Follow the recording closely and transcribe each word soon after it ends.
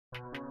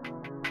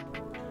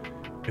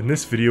In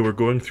this video, we're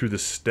going through the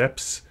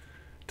steps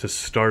to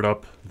start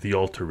up the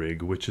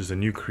ALTArig, which is a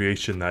new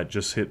creation that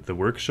just hit the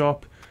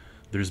workshop.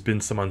 There's been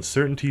some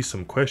uncertainty,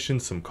 some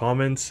questions, some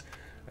comments,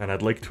 and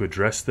I'd like to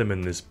address them in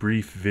this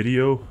brief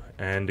video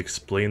and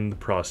explain the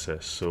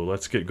process. So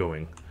let's get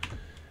going.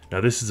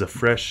 Now this is a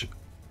fresh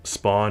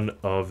spawn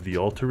of the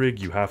ALTArig.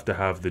 You have to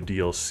have the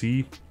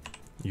DLC,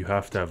 you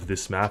have to have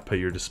this map at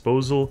your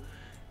disposal,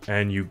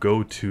 and you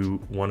go to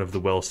one of the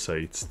well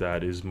sites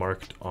that is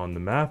marked on the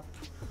map,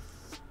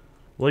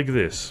 like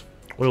this,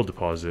 oil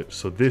deposit.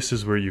 So this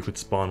is where you could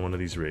spawn one of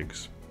these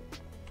rigs.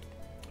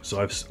 So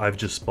I've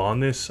just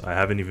spawned this. I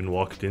haven't even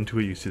walked into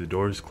it. You see the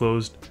door is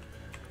closed.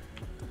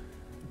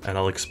 And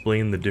I'll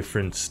explain the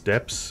different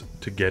steps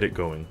to get it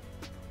going.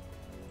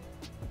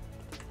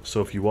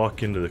 So if you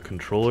walk into the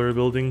controller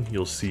building,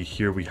 you'll see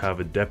here we have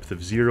a depth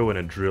of 0 and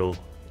a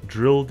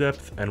drill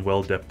depth and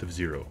well depth of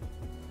 0.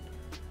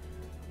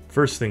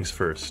 First things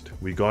first,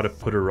 we gotta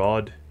put a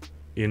rod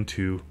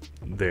into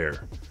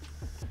there.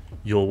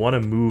 You'll want to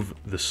move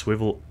the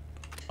swivel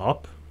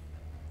up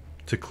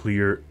to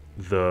clear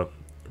the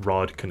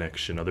rod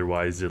connection,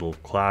 otherwise it'll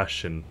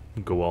clash and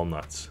go all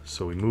nuts.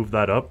 So we move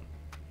that up.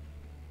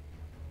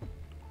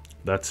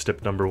 That's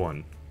step number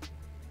 1.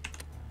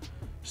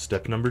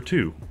 Step number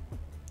 2.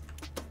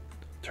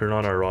 Turn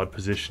on our rod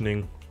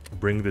positioning,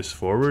 bring this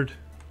forward,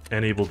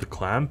 enable the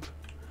clamp,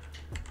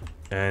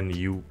 and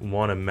you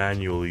want to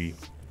manually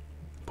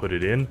put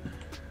it in.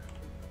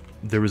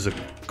 There was a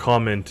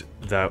comment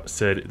that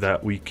said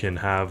that we can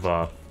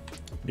have,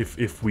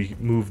 if we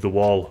move the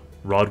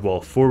rod wall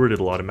forward,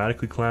 it'll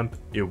automatically clamp.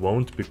 It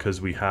won't, because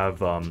we have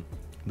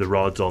the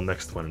rods all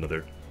next to one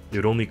another. It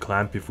would only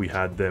clamp if we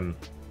had them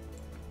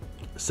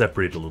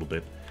separate a little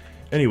bit.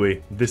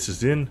 Anyway, this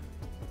is in.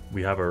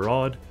 We have our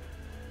rod.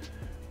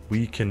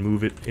 We can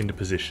move it into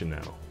position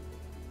now.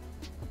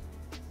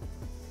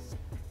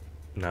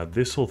 Now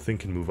this whole thing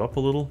can move up a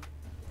little.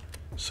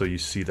 So you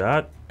see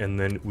that, and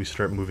then we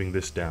start moving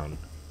this down.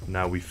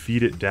 Now we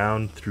feed it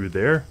down through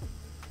there,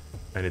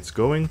 and it's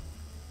going.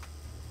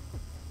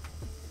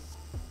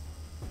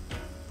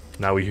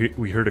 Now we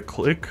heard a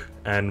click,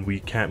 and we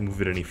can't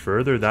move it any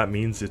further. That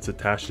means it's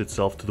attached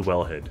itself to the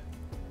wellhead.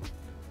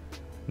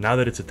 Now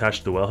that it's attached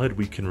to the wellhead,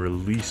 we can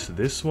release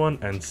this one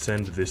and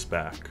send this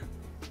back.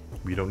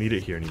 We don't need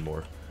it here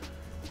anymore.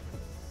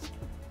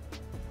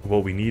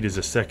 What we need is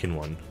a second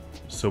one.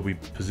 So we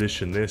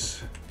position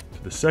this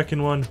to the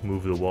second one,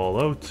 move the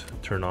wall out,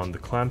 turn on the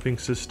clamping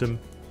system,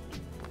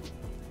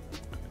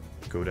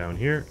 go down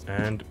here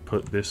and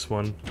put this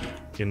one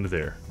into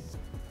there.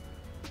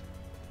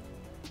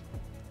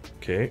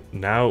 Okay,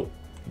 now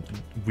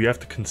we have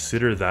to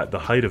consider that the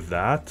height of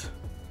that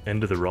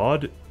end of the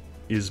rod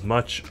is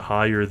much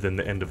higher than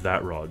the end of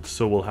that rod.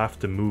 So we'll have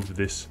to move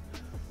this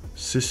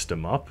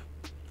system up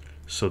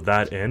so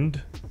that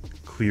end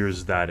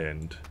clears that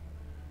end.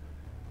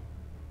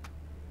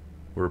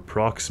 We're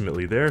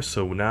approximately there,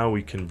 so now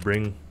we can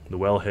bring the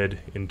wellhead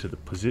into the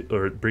position,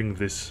 or bring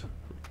this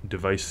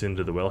device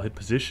into the wellhead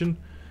position.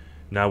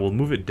 Now we'll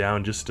move it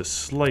down just a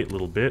slight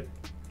little bit,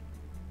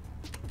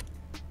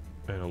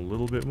 and a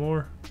little bit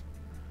more.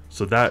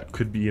 So that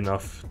could be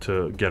enough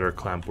to get our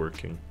clamp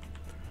working.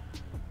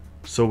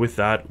 So with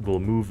that, we'll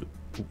move.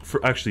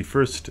 Actually,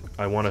 first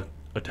I want to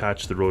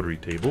attach the rotary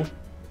table.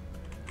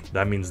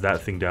 That means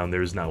that thing down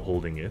there is now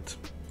holding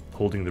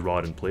the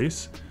rod in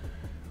place.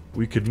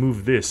 We could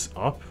move this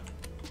up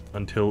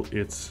until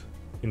it's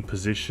in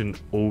position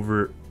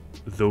over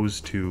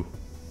those two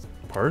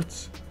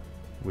parts,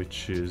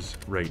 which is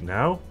right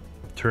now.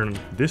 Turn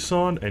this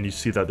on and you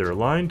see that they're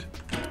aligned.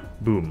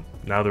 Boom,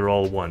 now they're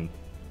all one.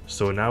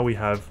 So now we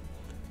have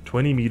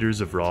 20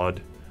 meters of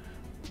rod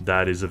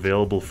that is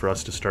available for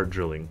us to start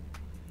drilling.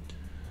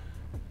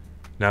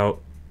 Now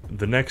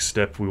the next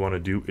step we want to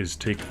do is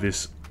take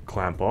this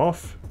clamp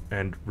off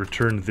and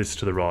return this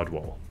to the rod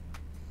wall.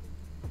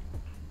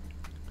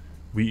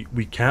 We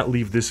can't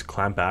leave this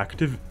clamp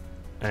active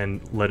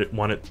and let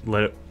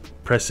it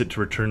press it to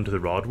return to the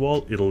rod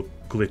wall. It'll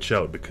glitch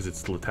out because it's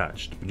still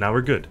attached. But now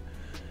we're good.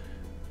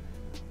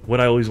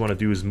 What I always want to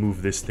do is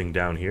move this thing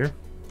down here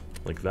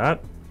like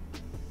that,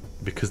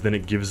 because then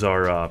it gives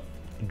our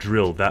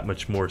drill that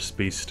much more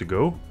space to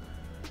go.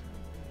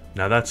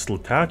 Now that's still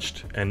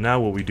attached, and now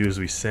what we do is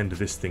we send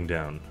this thing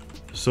down.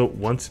 So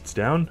once it's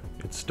down,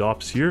 it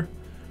stops here.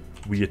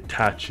 We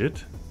attach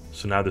it.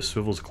 So now the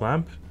swivel's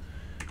clamped.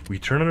 We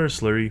turn on our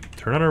slurry,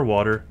 turn on our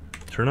water,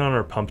 turn on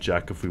our pump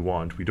jack if we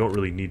want. We don't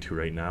really need to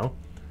right now.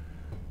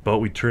 But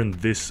we turn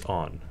this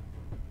on.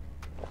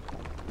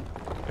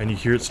 And you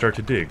hear it start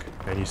to dig.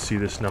 And you see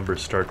this number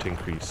start to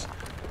increase.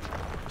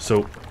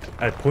 So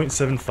at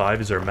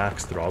 0.75 is our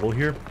max throttle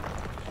here.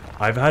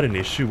 I've had an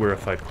issue where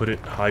if I put it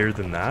higher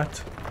than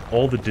that,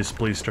 all the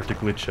displays start to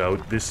glitch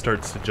out. This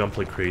starts to jump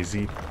like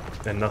crazy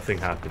and nothing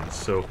happens.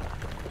 So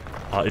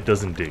it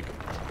doesn't dig.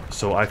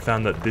 So I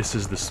found that this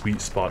is the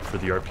sweet spot for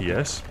the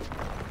RPS.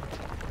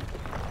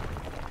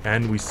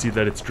 And we see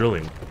that it's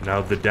drilling. Now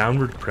the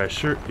downward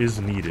pressure is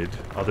needed,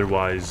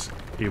 otherwise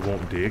it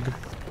won't dig.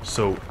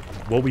 So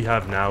what we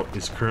have now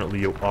is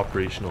currently an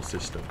operational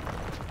system,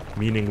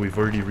 meaning we've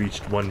already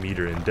reached 1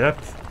 meter in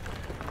depth.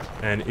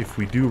 And if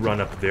we do run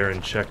up there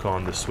and check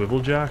on the swivel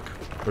jack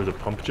or the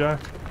pump jack,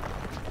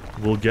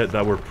 we'll get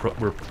that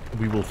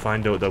we will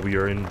find out that we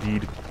are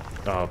indeed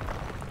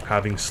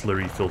having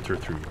slurry filter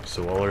through.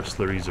 So all our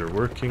slurries are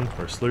working,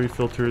 our slurry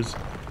filters.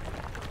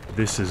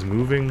 This is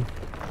moving.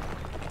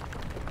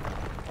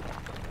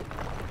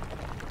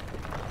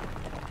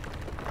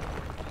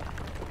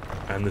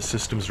 And the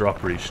systems are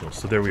operational.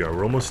 So there we are,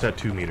 we're almost at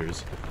 2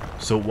 meters.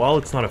 So while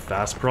it's not a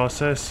fast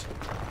process,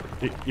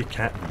 it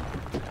can't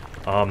be.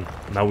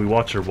 Now we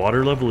watch our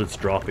water level, it's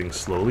dropping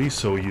slowly,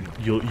 so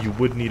you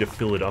would need to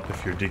fill it up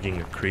if you're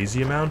digging a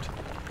crazy amount.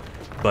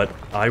 But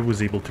I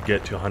was able to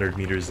get to 100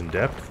 meters in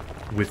depth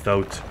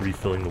without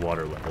refilling the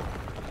water level.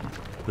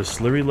 The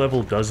slurry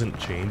level doesn't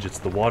change, it's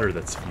the water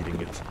that's feeding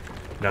it.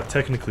 Now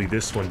technically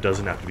this one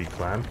doesn't have to be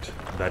clamped,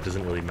 that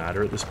doesn't really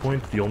matter at this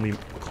point. The only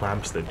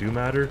clamps that do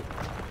matter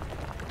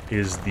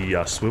is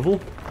the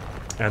swivel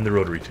and the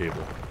rotary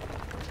table.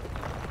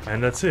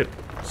 And that's it.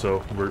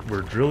 So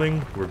we're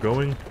drilling, we're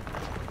going,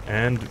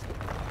 and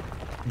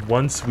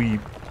once we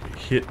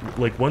hit,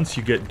 like once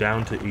you get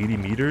down to 80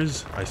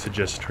 meters, I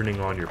suggest turning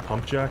on your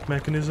pump jack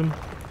mechanism.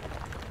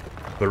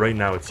 But right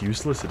now it's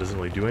useless, it doesn't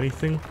really do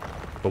anything.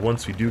 But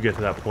once we do get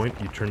to that point,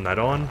 you turn that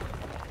on,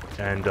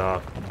 and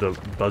the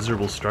buzzer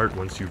will start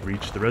once you've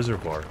reached the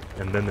reservoir.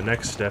 And then the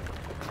next step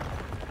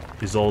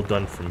is all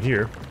done from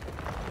here,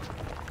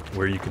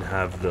 where you can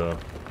have the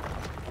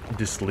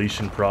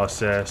distillation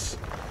process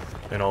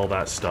and all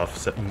that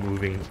stuff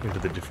moving into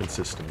the different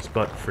systems.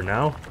 But for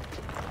now,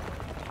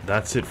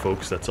 that's it,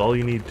 folks. That's all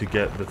you need to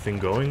get the thing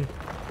going.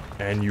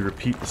 And you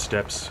repeat the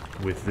steps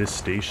with this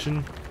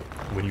station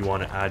when you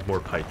want to add more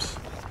pipes.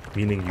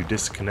 Meaning you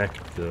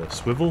disconnect the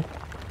swivel,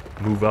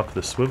 move up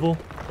the swivel,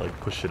 like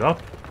push it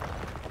up,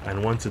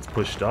 and once it's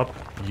pushed up,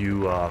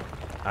 you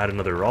add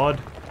another rod,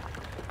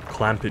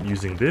 clamp it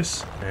using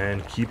this,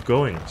 and keep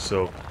going.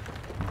 So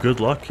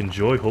good luck,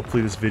 enjoy.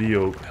 Hopefully this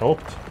video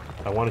helped.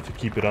 I wanted to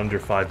keep it under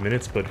 5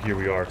 minutes, but here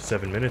we are,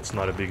 7 minutes,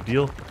 not a big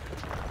deal.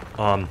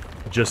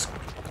 Just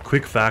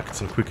quick facts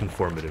and quick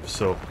informative.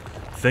 So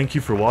thank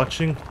you for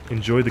watching,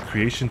 enjoy the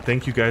creation.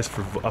 Thank you guys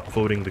for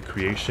upvoting the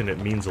creation, it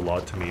means a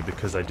lot to me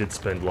because I did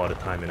spend a lot of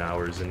time and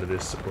hours into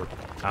this, or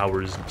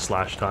hours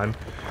 / time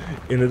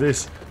into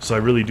this. So I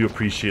really do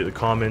appreciate the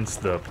comments,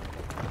 the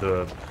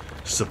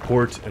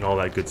support, and all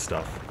that good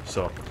stuff.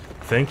 So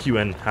thank you,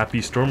 and happy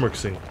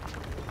Stormworksing.